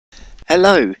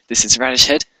Hello, this is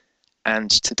Radishhead, and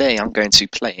today I'm going to be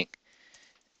playing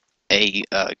a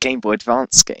Game Boy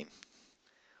Advance game,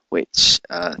 which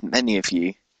many of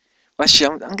you, well,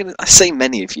 actually I say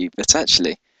many of you, but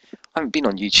actually I haven't been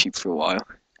on YouTube for a while,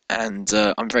 and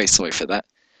I'm very sorry for that.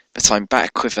 But I'm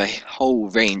back with a whole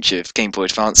range of Game Boy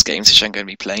Advance games which I'm going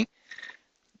to be playing,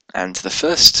 and the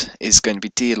first is going to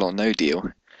be Deal or No Deal,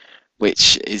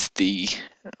 which is the,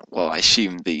 well, I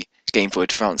assume the Game Boy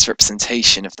Advance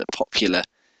representation of the popular,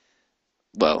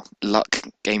 well,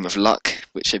 game of luck,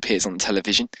 which appears on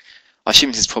television. I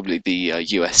assume this is probably the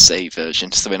USA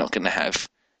version, so we're not going to have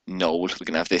Noel, we're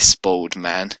going to have this bald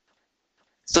man.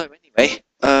 So anyway,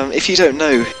 if you don't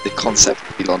know the concept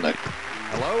of Deal or No,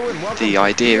 the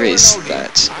idea is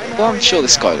that, well, I'm sure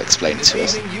this guy will explain it to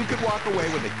us. You could walk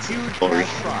away with a huge Sorry.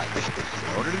 prize.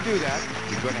 In order to do that,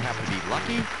 you're going to have to be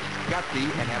lucky, gutsy,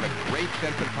 and have a great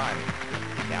sense of timing.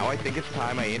 Now I think it's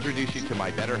time I introduce you to my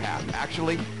better half.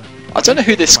 Actually, I don't know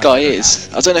who this guy is.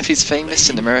 I don't know if he's famous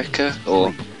in America, or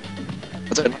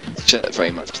I don't like the shirt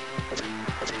very much.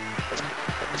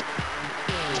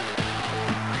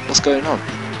 What's going on?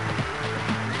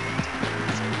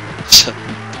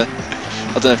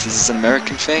 I don't know if this is an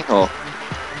American thing, or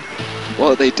what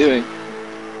are they doing?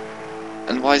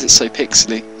 And why is it so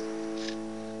pixely?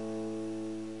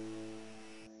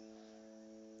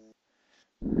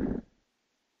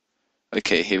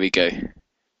 Okay, here we go.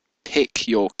 Pick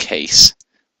your case.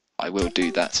 I will do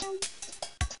that.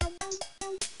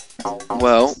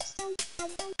 Well,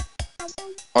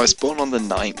 I was born on the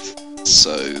 9th,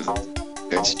 so I'm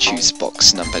going to choose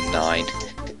box number 9.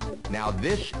 now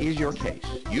this is your case.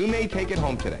 You may take it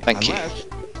home today, Thank you. unless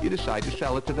you decide to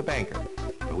sell it to the banker.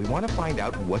 But we want to find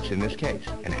out what's in this case.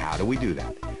 And how do we do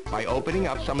that? By opening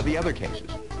up some of the other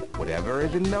cases. Whatever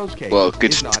is in those cases. Well,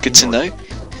 good to know. case.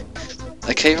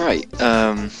 Okay, right.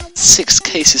 6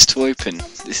 cases to open.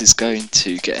 This is going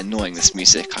to get annoying, this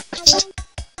music.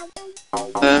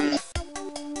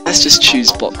 Let's just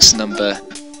choose box number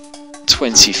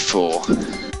 24.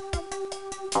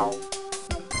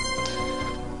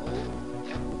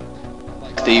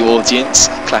 Like the audience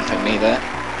clapping me there.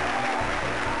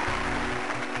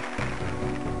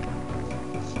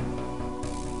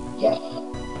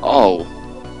 Oh,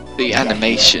 the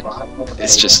animation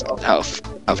is just out of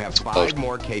You have 5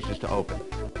 more cases to open.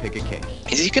 Pick a case.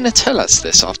 Is he going to tell us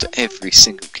this after every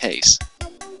single case?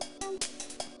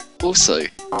 Also,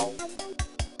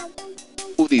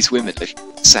 all these women look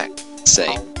exactly the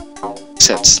same,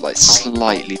 except like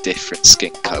slightly different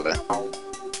skin colour.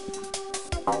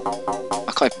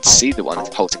 I can't even see the one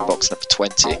holding box number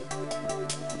 20.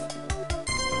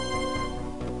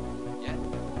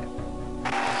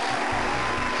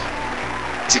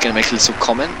 Is he going to make a little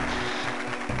comment?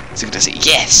 Is he going to say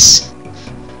yes?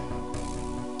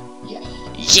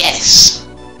 Yes!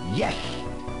 Yes!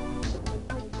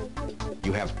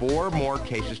 You have 4 more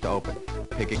cases to open.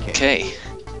 Pick a case. Okay.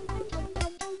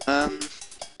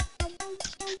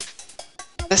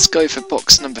 Let's go for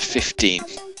box number 15.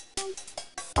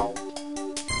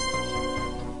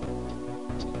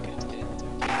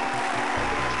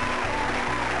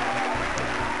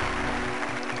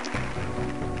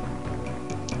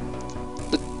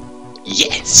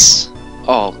 Yes!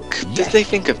 Oh, did they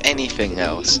think of anything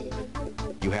else?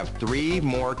 You have 3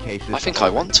 more cases. I think I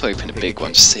want to open a big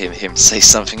one just to hear him say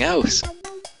something else.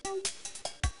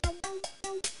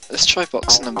 Let's try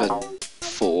box number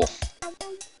 4.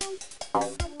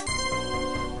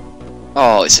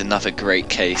 Oh, it's another great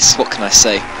case. What can I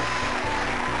say?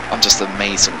 I'm just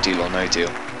amazed on Deal or No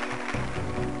Deal.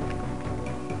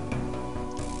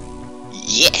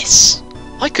 Yes!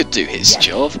 I could do his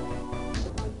job.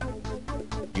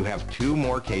 You have 2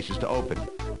 more cases to open.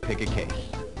 Pick a case.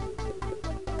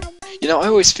 You know, I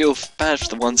always feel bad for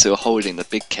the ones who are holding the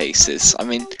big cases. I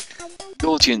mean, the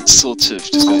audience sort of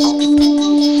just goes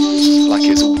like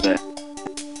it's all their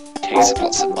case with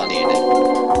lots of money in it.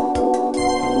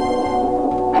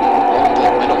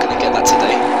 But we're not going to get that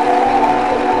today.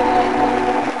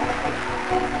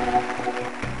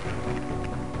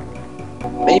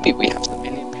 Maybe we have the £1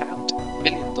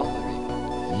 million.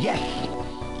 Yes!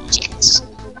 Yes!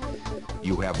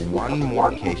 You have 1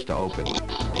 more case to open.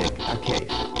 Pick a case.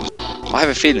 I have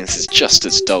a feeling this is just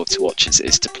as dull to watch as it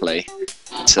is to play.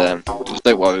 But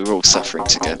don't worry, we're all suffering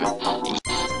together.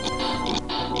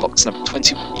 Box number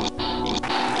 20.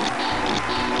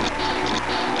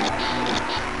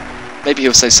 Maybe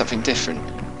he'll say something different.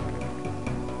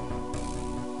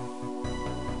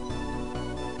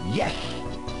 Yes!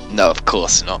 No, of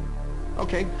course not.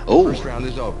 Okay, Oh. first round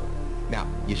is over. Now,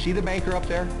 you see the banker up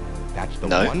there? That's the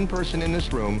No. one person in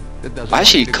this room that doesn't I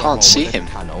actually want you to go can't home see with a him.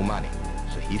 ton of money.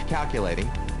 So He's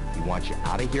calculating. He wants you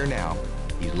out of here now.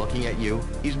 He's looking at you.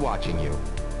 He's watching you.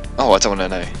 Oh, I don't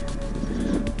want to know.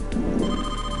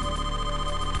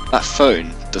 That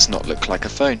phone does not look like a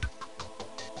phone.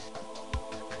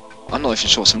 I'm not even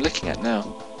sure what I'm looking at now.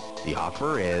 The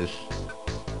offer is...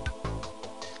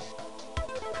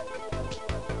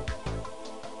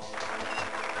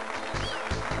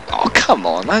 Oh, come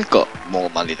on, I've got more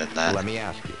money than that. Let me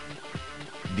ask you.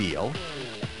 Deal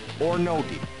or no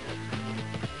deal?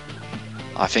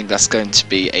 I think that's going to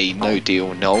be a no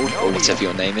deal Noel, or whatever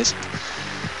your name is.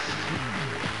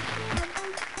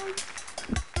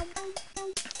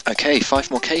 Okay, 5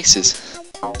 more cases.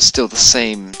 Still the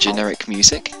same generic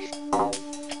music.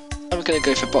 I'm going to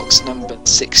go for box number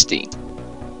 16.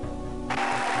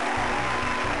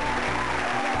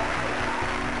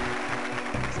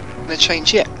 Gonna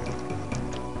change yet.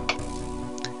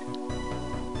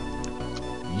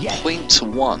 Yes. Point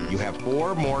 1. You have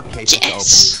 4 more cases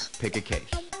Yes. to open. Pick a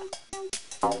case.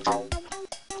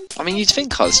 I mean, you'd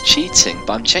think I was cheating,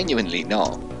 but I'm genuinely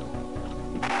not.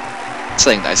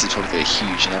 Saying that is probably a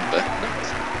huge number.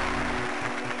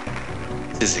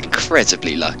 This is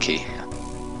incredibly lucky.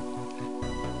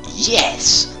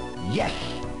 Yes! Yes.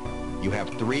 You have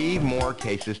 3 more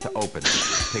cases to open.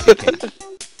 Pick a case.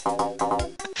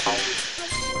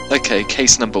 Okay,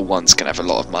 case number 1's gonna have a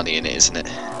lot of money in it, isn't it?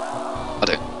 I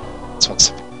don't. Just want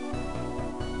something.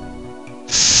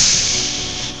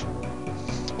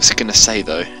 What's it gonna say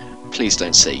though? Please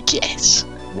don't say yes.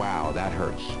 Wow, that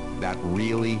hurts. That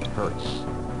really hurts.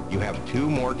 You have 2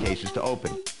 more cases to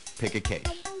open. Pick a case.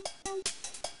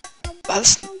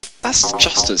 That's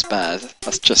just as bad.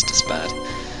 That's just as bad.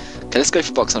 Okay, let's go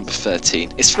for box number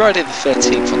 13. It's Friday the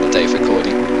 13th on the day of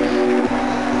recording.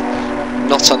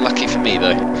 Not unlucky for me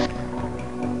though.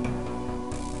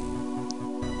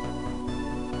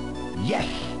 Yes!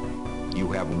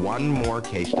 You have 1 more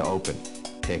case to open.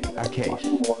 Pick a case.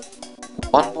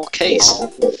 1 more case.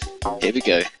 Here we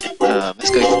go. Let's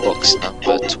go for box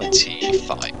number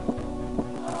 25.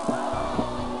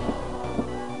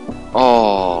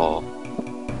 Oh,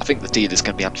 I think the deal is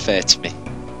going to be unfair to me.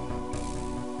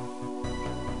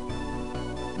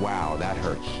 Wow, that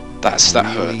hurts. That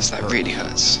hurts. That really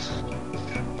hurts.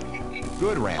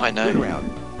 Good round. I know. Good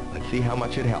round. Let's see how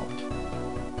much it helped.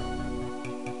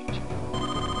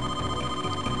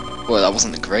 Well, that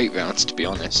wasn't a great round, to be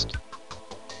honest.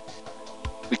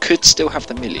 We could still have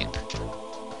the million.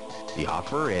 The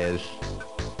offer is...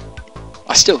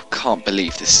 I still can't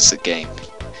believe this is a game.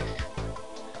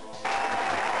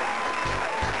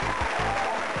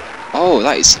 Oh,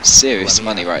 that is some serious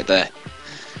money right there.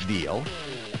 Deal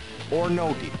or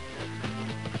no deal?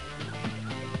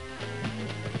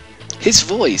 His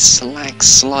voice lags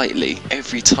slightly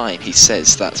every time he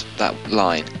says that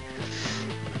line.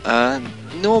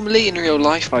 Normally in real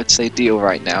life I'd say deal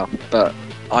right now, but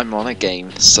I'm on a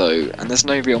game, so, and there's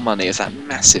no real money, as that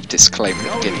massive disclaimer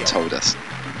at the beginning told us.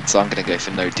 So I'm going to go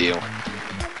for no deal.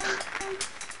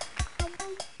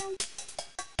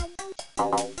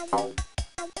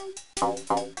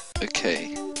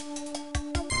 Okay.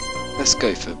 Let's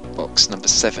go for box number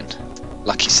 7.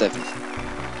 Lucky 7.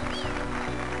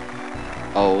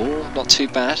 Oh, not too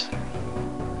bad.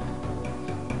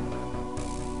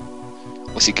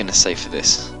 What's he going to say for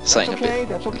this? Something a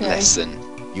bit less than...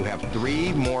 You have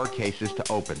 3 more cases to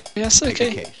open. Yes, okay.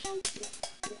 Pick a case.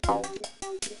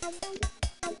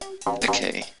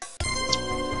 Okay.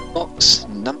 Box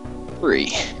number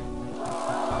 3.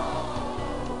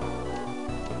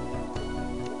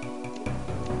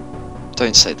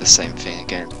 Don't say the same thing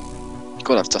again. You've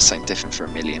got to have done something different for a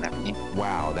million, haven't you?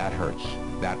 Wow, that hurts.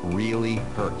 That really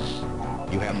hurts.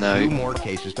 You have 2 more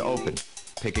cases to open.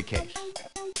 Pick a case.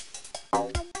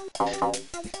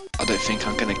 I don't think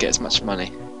I'm going to get as much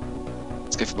money.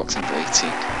 Let's go for box number 18.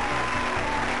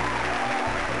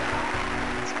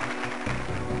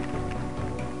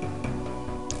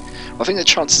 I think the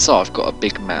chances are I've got a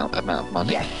big amount of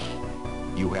money. Yes!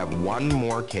 You have 1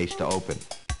 more case to open.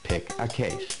 Pick a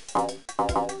case.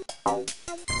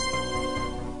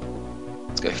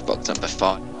 Let's go for box number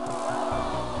 5.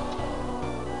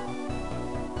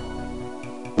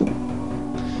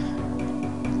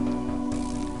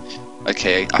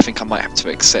 Okay, I think I might have to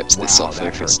accept this offer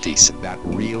if it's decent. That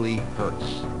really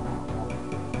hurts.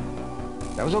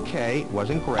 That was okay. It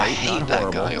wasn't great. I hate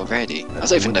that guy already. I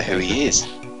don't even know who he is.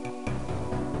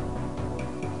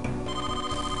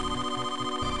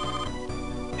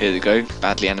 Here we go,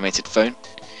 badly animated phone.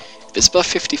 If it's above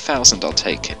 50,000, I'll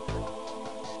take it.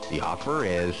 The offer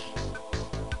is...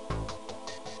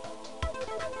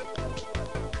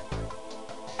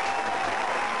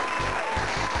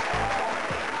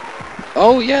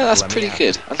 Oh yeah, that's Let me pretty ask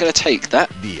good. I'm going to take that.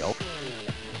 Deal.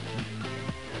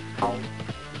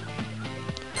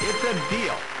 It's a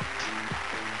deal.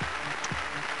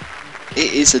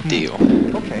 It is a deal.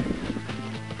 Okay.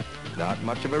 Not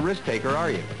much of a risk taker, are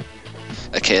you?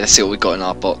 Okay, let's see what we got in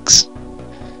our box.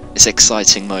 It's an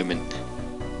exciting moment.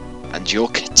 And your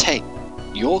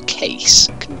case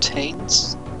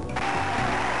contains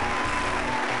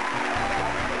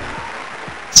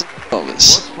 $10.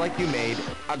 Looks like you made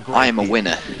a great I am a deal.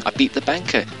 winner. I beat the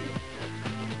banker.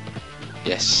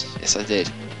 Yes I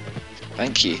did.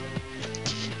 Thank you.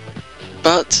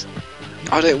 But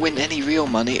I don't win any real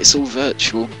money, it's all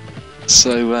virtual.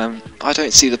 So I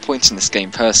don't see the point in this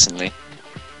game personally.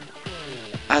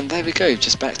 And there we go,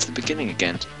 just back to the beginning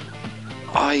again.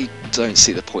 I don't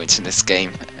see the point in this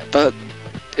game, but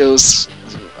it was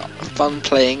fun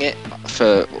playing it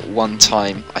for one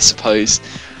time, I suppose.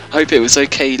 I hope it was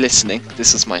okay listening.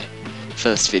 This was my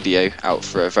first video out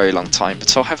for a very long time,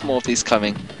 but I'll have more of these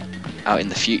coming out in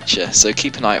the future, so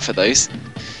keep an eye out for those.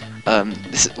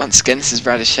 Once again, this is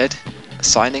Radishhead,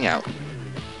 signing out.